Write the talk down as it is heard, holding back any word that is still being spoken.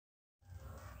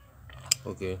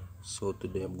Okay, so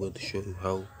today I'm going to show you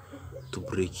how to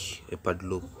break a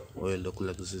padlock or a lock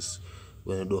like this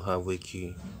when you don't have a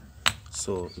key.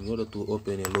 So in order to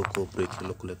open a lock or break a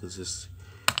lock like this,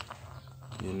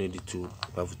 you need to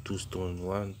have two stones,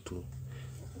 one, two.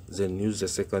 Then use the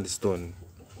second stone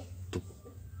to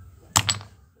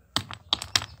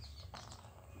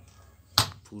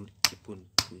pull, open,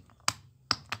 pull.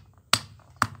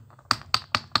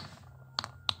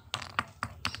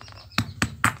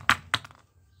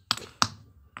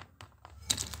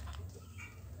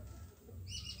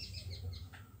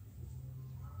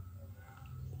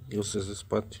 Use this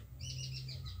part.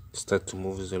 Start to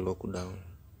move the lock down.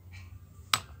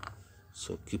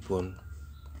 So keep on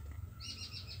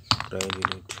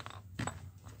grinding it.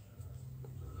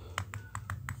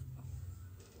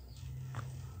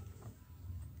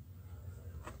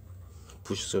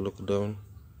 Push the lock down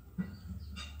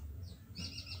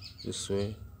this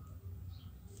way.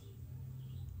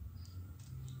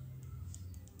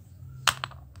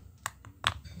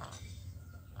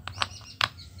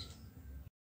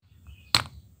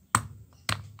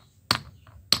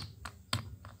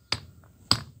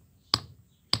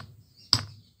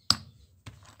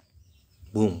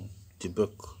 Boom, the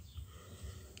broke.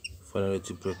 Finally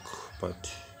the break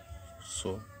part.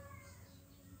 So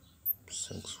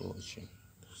thanks for watching.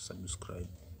 Subscribe.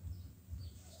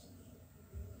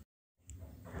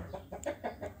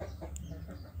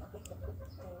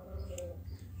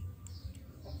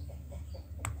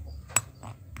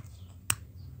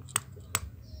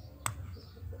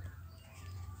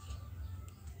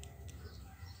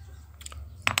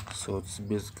 So it's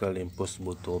basically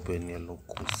impossible to open a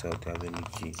lock without having a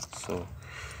key. So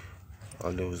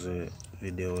all of the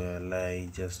video where I lie,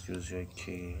 just use your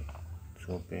key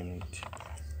to open it.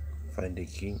 Find the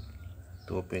key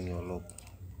to open your lock.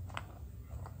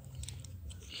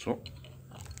 So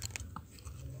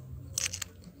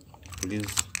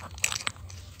please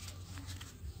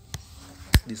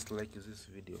dislike this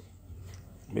video.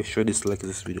 Make sure dislike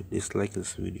this video. Dislike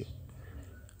this video.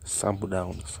 Sample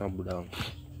down.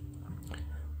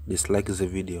 Dislike the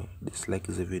video.